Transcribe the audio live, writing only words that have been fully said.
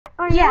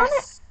Are you on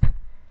it?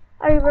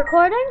 Are you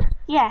recording?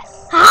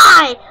 Yes.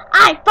 Hi!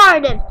 I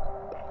farted!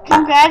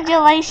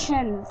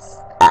 Congratulations.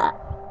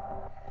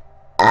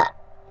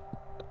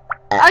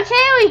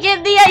 Okay, we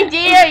get the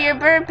idea. You're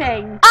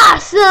burping.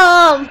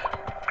 Awesome!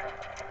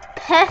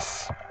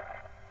 Piss.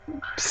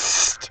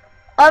 Psst.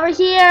 Over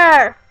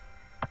here!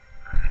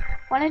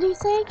 What did he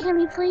say? Can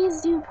we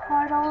please do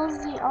portals?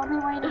 The only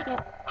way to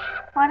get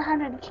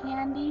 100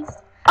 candies.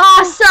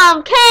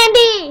 Awesome!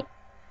 Candy!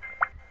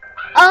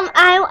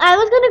 I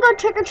was gonna go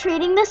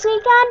trick-or-treating this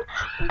weekend,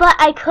 but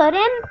I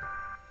couldn't.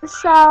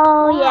 So,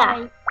 Why?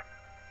 yeah.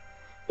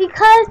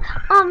 Because,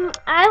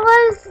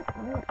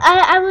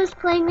 I was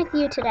playing with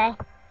you today.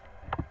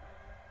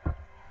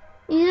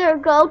 Either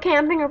go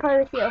camping or play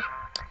with you.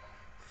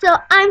 So,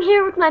 I'm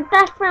here with my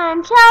best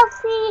friend,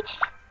 Chelsea,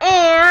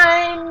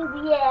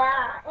 and,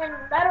 yeah, and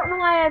I don't know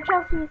why I have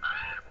Chelsea's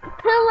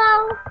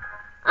pillow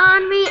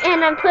on me,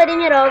 and I'm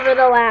putting it over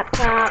the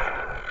laptop.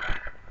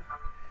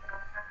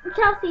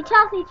 Chelsea.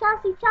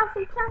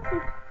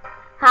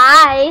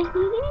 Hi.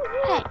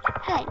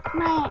 Hey,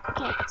 my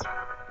gift.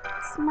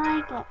 It's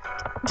my gift.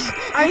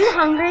 Are you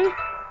hungry?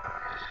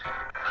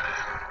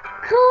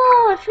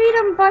 Cool, a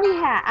Freedom Buddy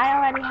hat. I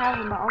already have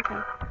one, but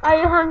okay. Are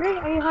you hungry?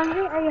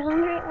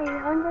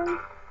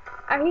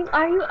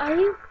 Are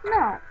you?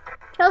 No.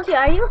 Chelsea,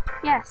 are you?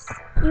 Yes.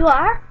 You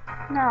are?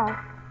 No.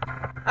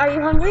 Are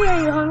you hungry?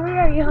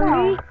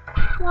 No.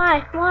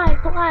 Why?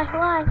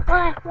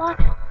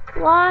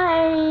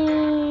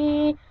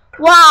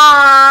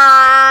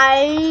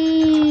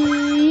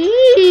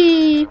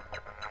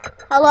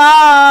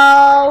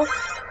 Hello?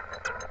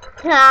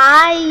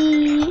 Hi.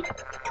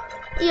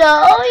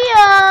 Yo.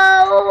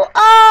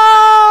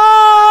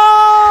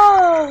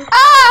 Oh!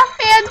 Ah,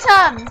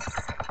 phantoms!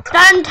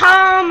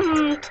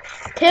 Phantoms!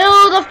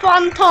 Kill the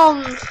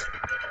phantoms!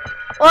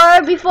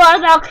 Or before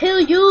they'll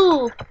kill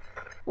you!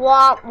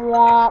 Wah.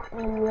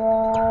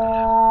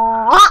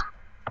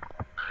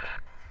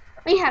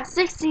 We have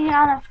 60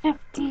 out of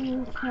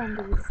 50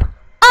 candies.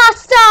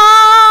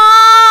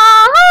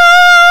 Awesome!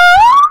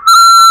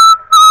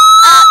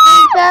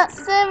 We've got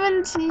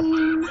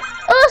 17.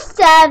 Oh,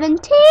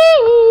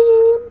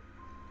 17!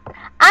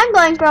 I'm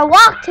going for a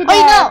walk today.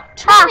 Wait, no,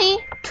 20.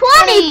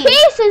 20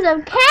 pieces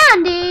of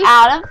candy!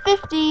 Out of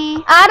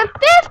 50. Out of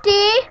 50?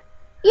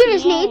 You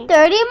just Yay. need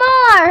 30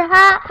 more!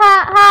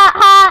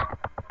 Ha!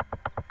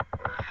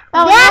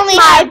 Oh, That's we only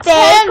my have big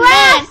 10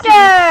 minutes.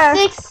 blaster!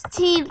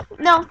 16.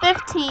 No,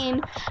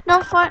 15.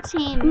 No,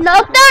 14.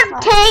 No,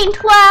 13,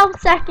 12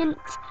 seconds.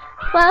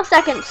 12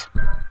 seconds.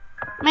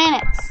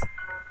 Minutes.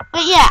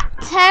 But yeah,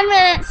 10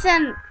 minutes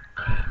and...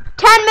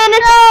 10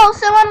 minutes. No,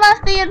 someone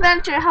left the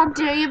adventure. How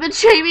dare you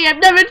betray me? I'm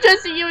never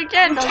trusting you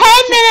again. 10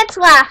 minutes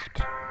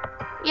left.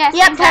 Yes,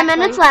 Yep, exactly. 10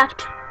 minutes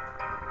left.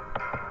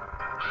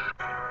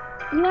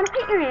 You want to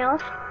paint your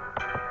nails?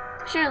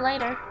 Sure,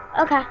 later.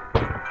 Okay.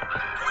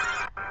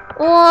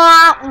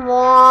 Wah.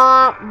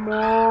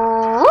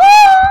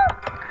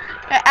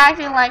 You're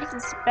acting like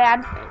it's a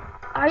bad thing.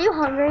 Are you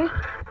hungry?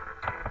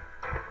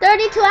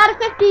 32 out of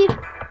 50.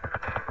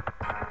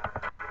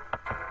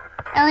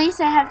 At least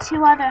I have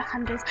 2 other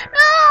hunters.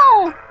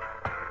 No!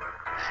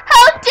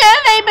 How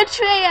dare they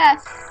betray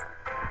us?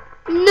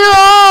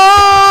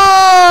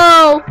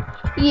 No!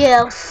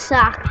 You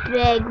suck,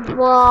 big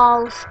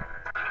balls.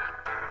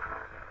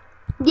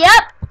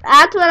 Yep,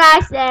 that's what I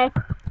say.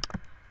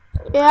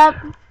 Yep.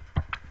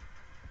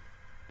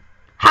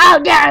 How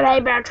dare they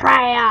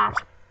betray us?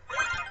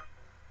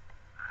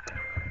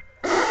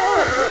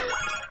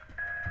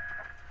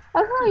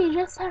 Okay, you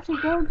just have to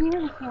go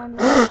near the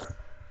candies.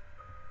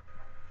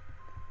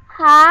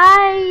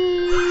 Hi.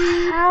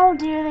 How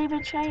dare they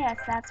betray us?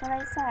 That's what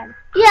I said.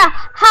 Yeah,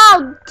 how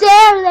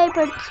dare they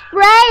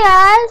betray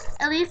us?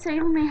 At least I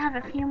only have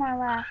a few more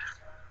left.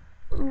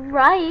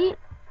 Right.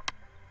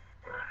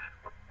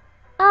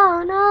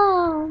 Oh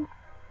no.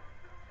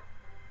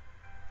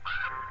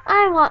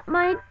 I want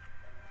my...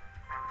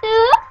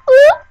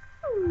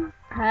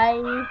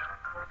 Hi.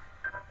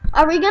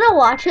 Are we gonna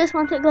watch this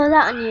once it goes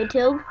out on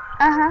YouTube?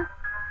 Uh-huh.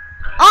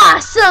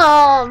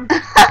 Awesome!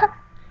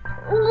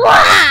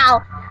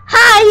 Wow!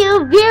 Hi,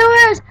 you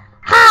viewers!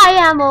 Hi,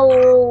 I'm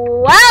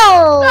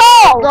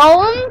wow!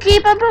 No!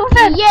 Keep it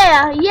moving!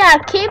 Yeah,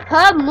 keep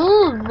her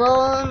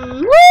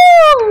moving.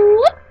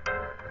 Woo!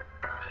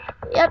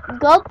 Yep,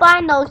 go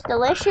find those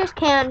delicious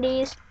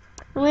candies.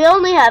 We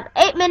only have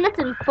 8 minutes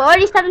and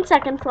 47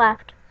 seconds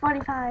left.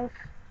 45.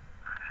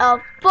 Oh,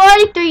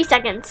 43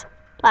 seconds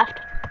left.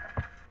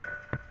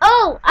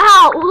 Oh,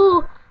 ow!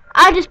 Ooh,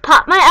 I just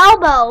popped my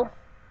elbow.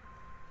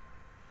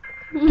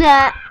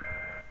 Meh.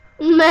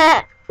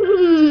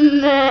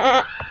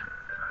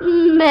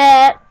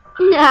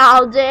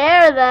 How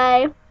dare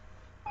they?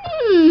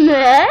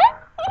 Meh.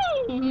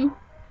 You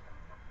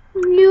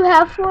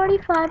have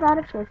 45 out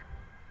of 50.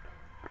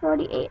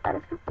 48 out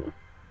of 50.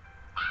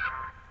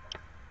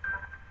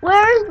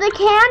 Where's the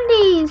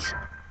candies?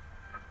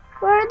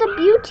 Where are the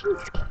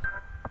beauties?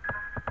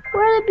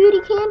 Where are the beauty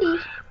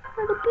candies?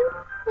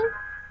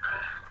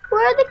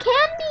 Where are the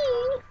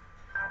candy?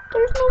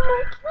 There's no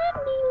more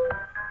candy.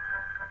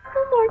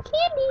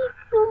 candy.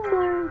 No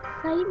more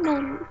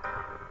excitement.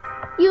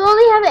 You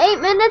only have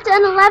 8 minutes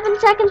and 11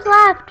 seconds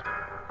left.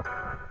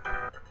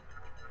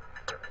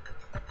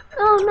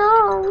 Oh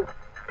no.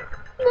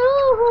 No,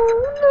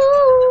 no.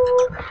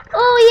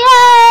 Oh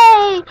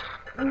yay!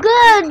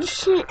 Good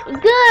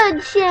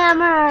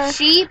Shammer.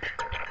 Sheep?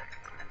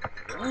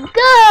 Good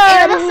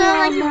It almost sounded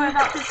like you were hammer.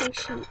 about to say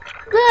sheep.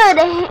 Good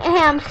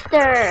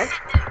hamster.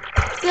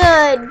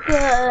 Good.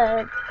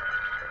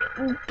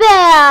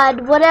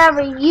 Bad,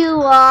 whatever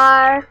you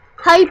are.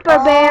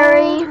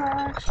 Hyperberry. Oh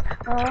gosh.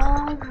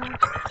 Oh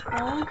gosh.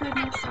 Oh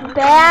goodness. Oh,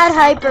 Bad goodness.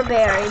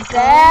 Hyperberry.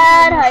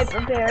 Bad goodness.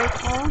 Hyperberry.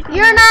 Oh, goodness.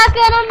 You're not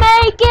gonna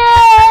make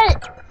it!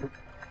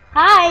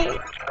 Hi.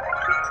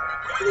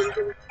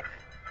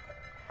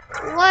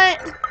 What?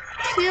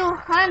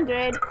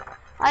 200?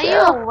 Are you Two-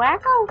 a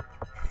wacko?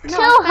 No,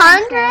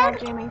 200?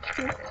 Dreaming.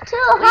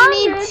 200?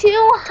 We need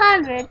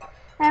 200,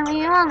 and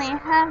we only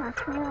have a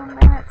few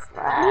minutes left.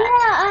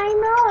 Yeah, I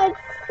know. It's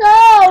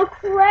so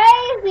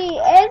crazy,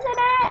 isn't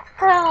it?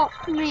 Help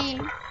me.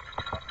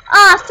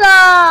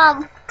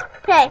 Awesome.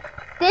 Okay,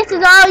 this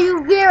is all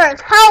you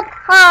viewers. Help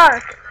her.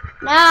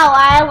 Now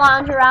I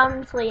lounge around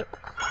and sleep.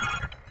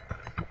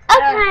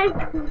 Okay.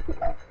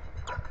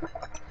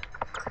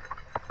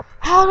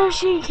 How does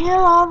she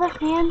kill all the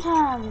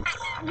phantoms?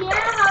 Yeah,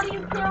 how do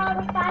you kill all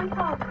the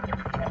phantoms?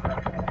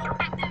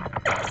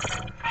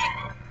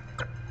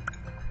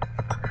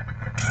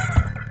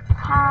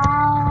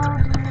 How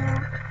do you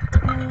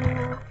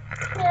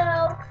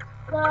Kill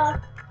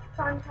the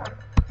phantoms.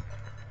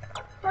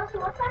 Chelsea,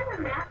 what's on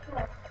your map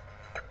list?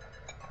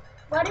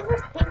 What is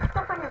this pink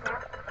stuff on your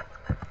map?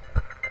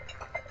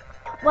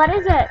 What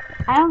is it?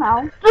 I don't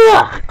know.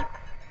 Ugh.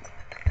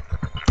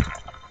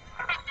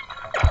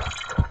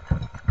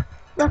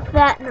 The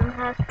Phantom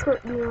has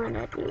put you in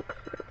a deep sleep.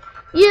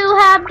 You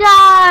have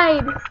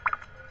died!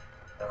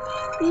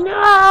 No!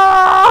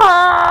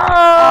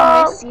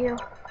 I'll miss you.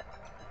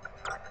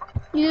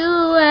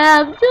 You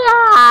have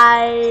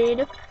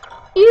died!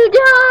 You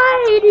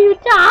died! You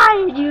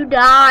died! You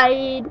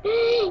died!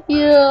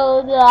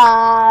 You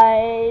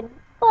died!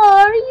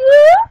 Are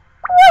you?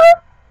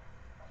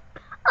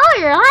 Oh,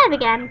 you're alive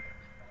again.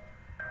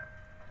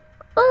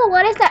 Oh,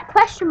 what does that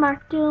question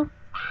mark do?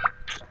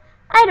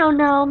 I don't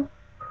know.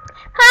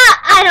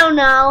 I don't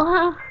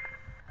know.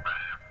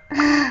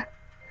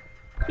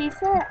 She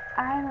said,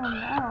 I don't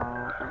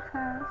know,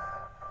 because...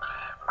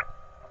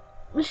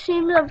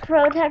 Machines of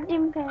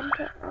protecting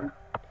phantom.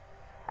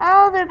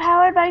 Oh, they're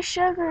powered by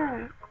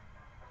sugar.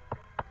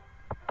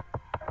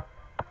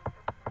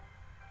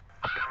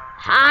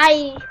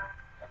 Hi.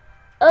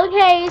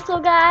 Okay, so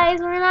guys,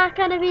 we're not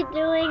going to be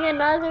doing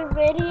another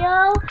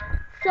video.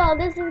 So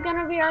this is going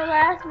to be our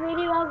last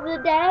video of the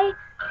day.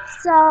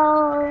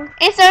 So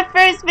It's our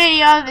first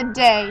video of the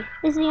day.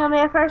 this is going to be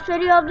our first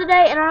video of the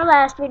day and our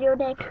last video of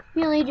the day.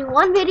 We only do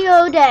one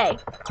video a day.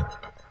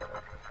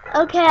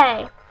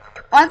 Okay.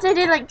 Once I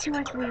did like 2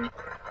 or 3.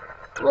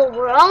 Well,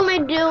 we're only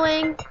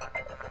doing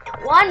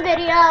one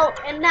video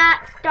and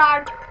that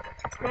starts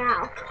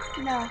now.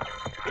 No.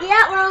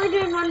 Yeah, we're only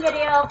doing one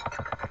video.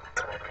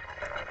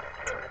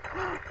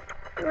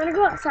 You want to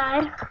go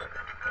outside?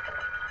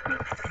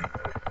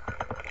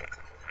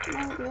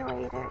 Maybe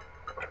later.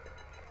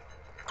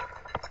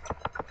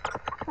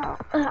 Oh.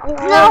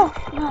 No!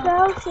 No.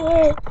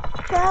 Chelsea!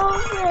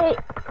 Chelsea!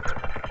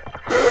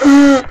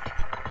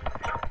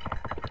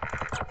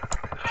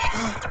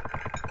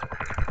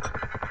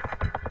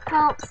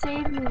 Help,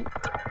 save me.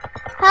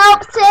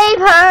 Help, save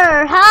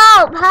her!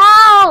 Help!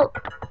 Help!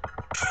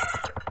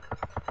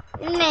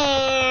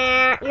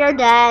 Nah, you're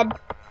dead.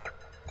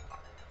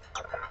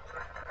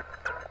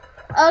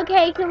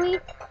 Okay, can we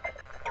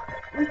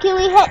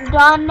hit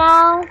done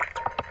now?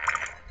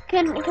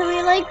 Can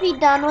we like be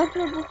done with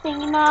the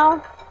thing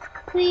now?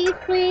 Please,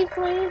 please,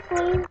 please,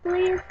 please,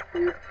 please,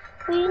 please,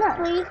 please, No.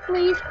 please,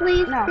 please,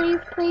 please, No. please,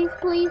 please,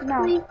 please,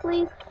 No. please,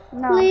 please,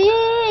 No.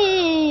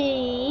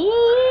 please.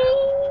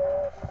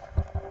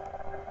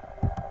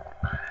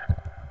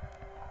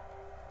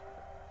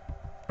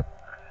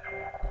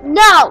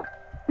 No.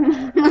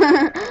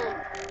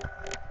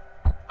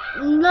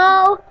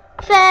 No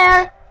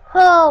fair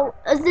ho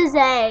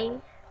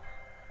zizay.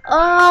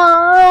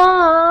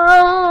 Oh.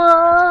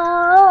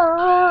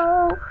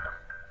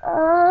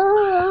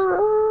 Oh.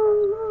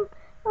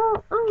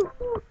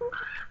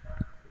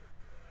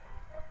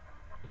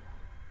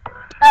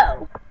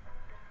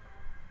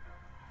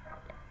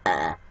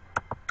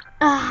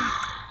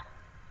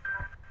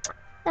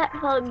 That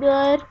felt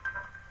good.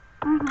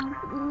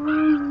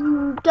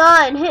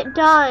 Done. Hit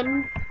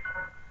done.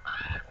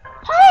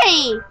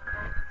 Hey!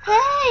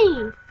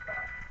 Hey!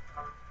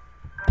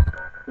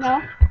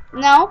 No.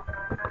 No.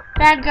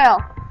 Bad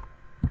girl.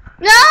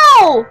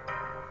 No!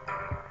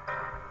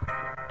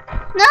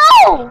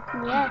 No!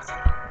 Yes.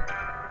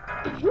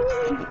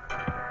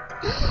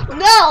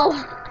 No!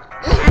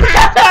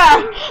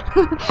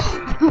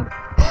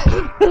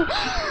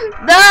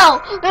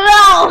 No! No!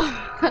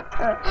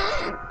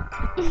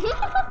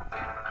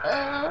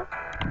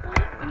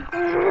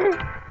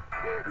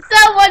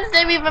 Someone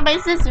save me from my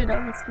sister. No,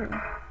 I'm just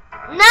kidding.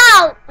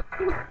 No!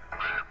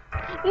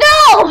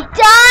 No!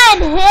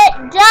 Done! Hit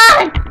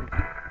done!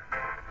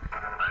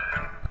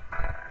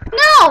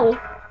 No!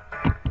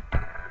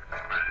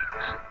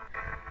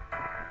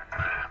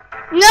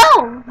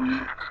 No!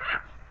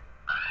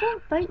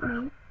 Don't bite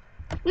me.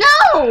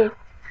 No!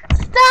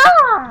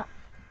 Stop!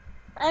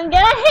 I'm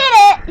gonna hit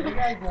it! What are you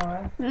guys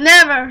doing?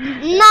 Never.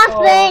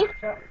 Nothing!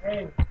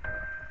 Hey.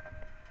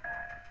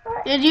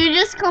 Did you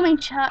just call me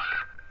Chuck?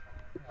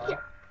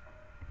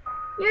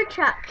 You're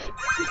Chuck.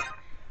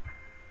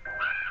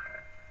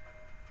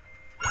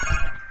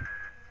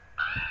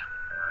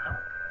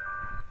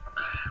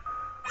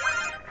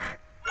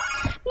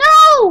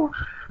 No!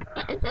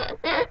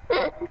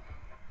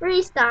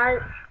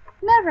 Restart.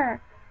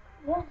 Never.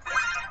 Yes.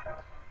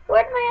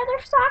 Where'd my other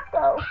sock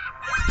go?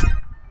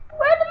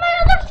 Where did my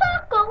other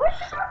sock go? Where'd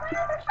you put my other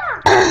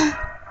sock?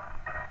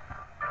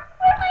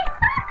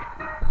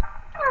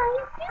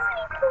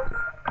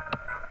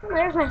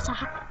 Where's my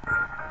sock?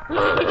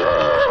 Oh, there's my sock.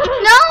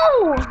 No!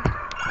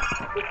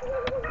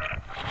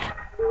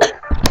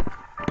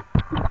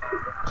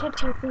 Can't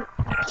you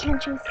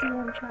see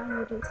I'm trying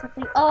to do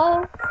something?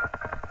 Oh!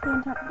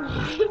 Quit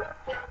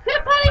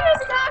putting your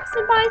socks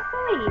in my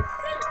face!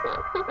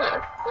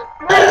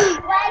 My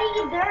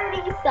sweaty,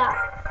 dirty sock.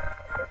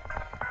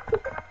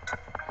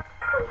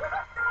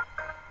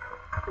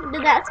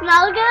 Did that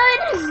smell good?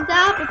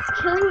 Stop, it's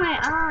killing my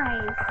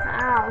eyes.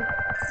 Ow.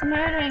 It's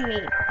murdering me.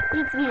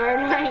 It's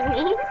murdering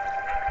me.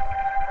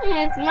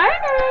 It's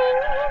murdering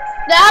me.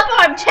 Stop or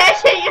I'm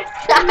taking your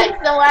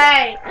socks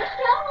away!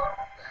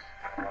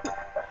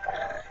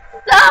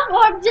 Stop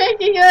or I'm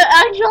taking your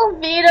actual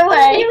feet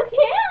away! You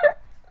can't.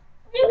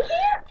 You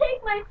can't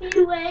take my feet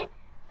away.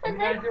 What are you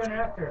guys doing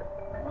after?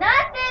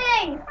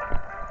 Nothing.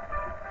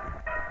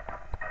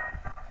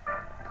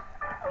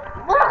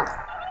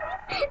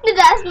 Did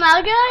that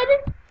smell good?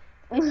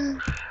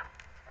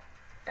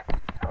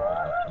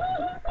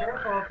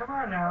 Careful, come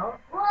on now.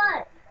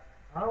 What?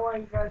 I don't want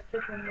you guys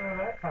kicking the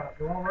laptop.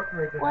 It won't work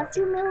very good. What's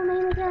your middle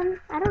name again?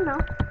 I don't know.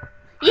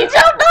 You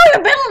don't know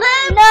your middle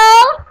name?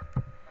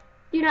 No.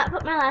 Do not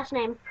put my last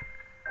name.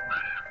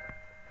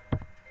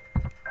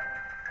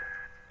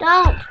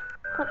 Don't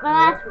put my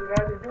last. That's what you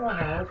guys are doing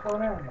now. What's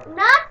going on?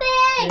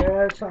 Nothing.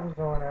 Yeah, something's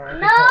going on.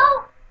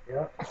 No.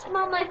 Yep. I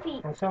smell my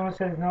feet. When someone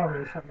says no,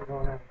 there's something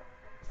going on.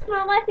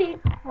 Smell my feet.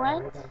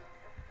 What?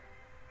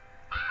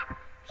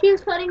 She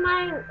was putting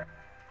my.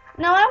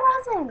 No, I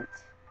wasn't.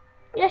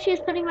 Yeah, she was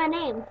putting my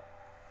name.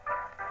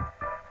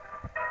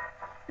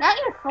 Not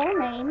your full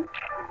name.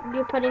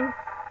 You're putting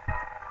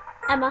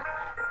Emma.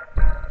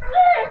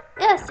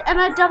 Yes,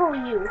 Emma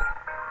W.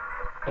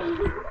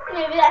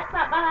 Maybe that's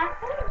not my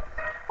last name.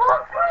 Well,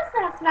 of course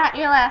that's not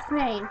your last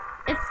name.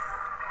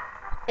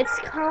 It's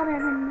called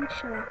an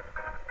initial.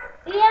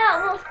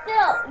 Yeah, well,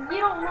 still, you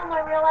don't know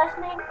my real last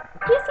name.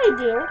 Yes, I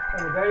do.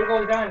 When the day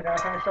goes down, you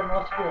gotta find something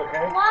else to do,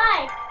 okay?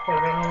 Why?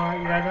 Because then you want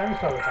you guys on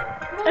this all the time.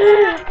 Well,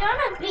 it's not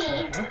gonna be.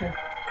 Okay.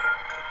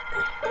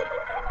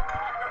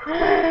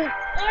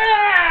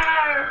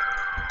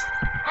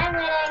 I'm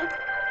winning.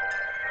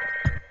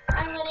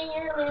 I'm winning,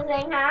 you're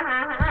losing. Ha ha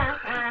ha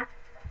ha.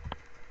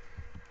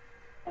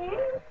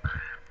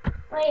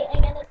 Wait, I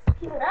gotta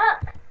scoot up.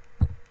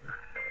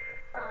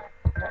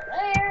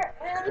 There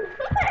and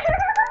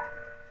there.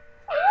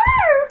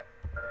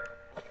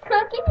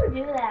 How can you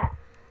do that?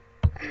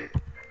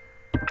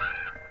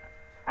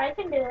 I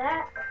can do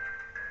that.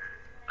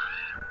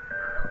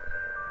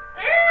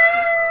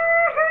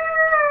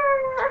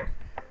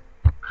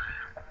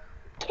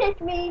 Kick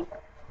me.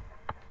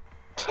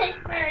 Kick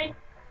me.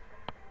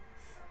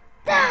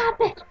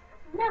 Stop it.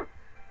 No.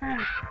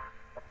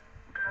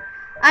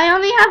 I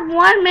only have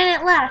 1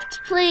 minute left,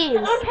 please.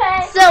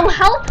 Okay. So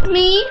help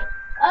me.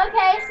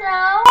 Okay,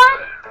 so.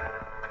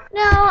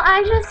 No,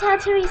 I just had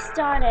to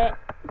restart it.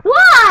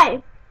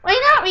 Why? Wait,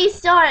 not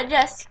restart,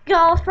 just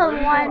go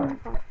from What are you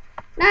one.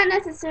 Not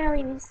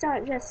necessarily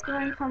restart, just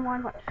going from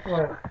one.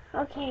 What?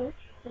 Okay,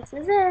 this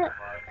is it.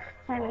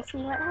 Time to see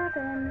what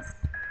happens.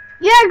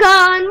 You're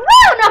gone.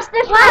 Woo! No,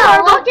 sniff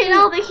Wow, look at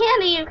all the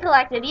candy you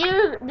collected.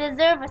 You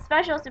deserve a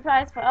special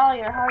surprise for all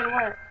your hard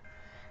work.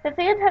 The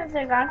fan pets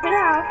are gone for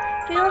now.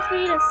 Feel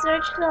free to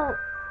search the...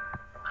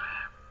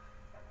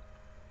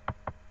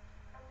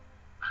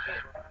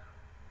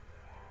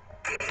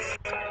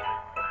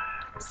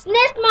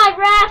 Sniff my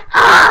breath.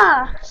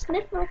 Ah!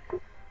 Sniff my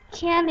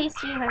Candy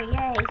stealer,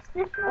 yay.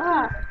 sniff my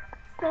Ah.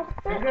 sniff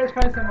Can you it. guys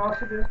find something else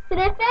to do?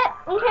 Sniff it.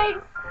 Okay.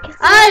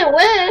 I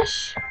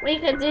wish we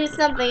could do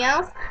something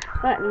else,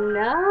 but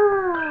no.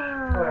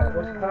 What?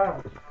 What's the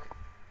problem?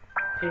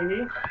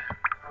 TV?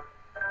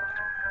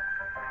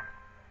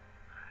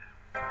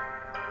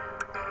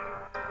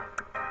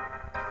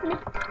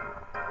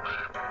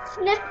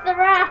 Sniff the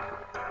rat.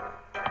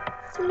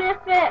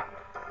 Sniff it.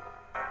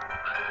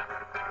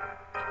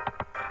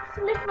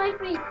 Sniff my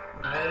feet.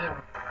 No.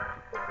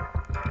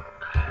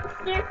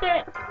 Sniff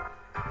it.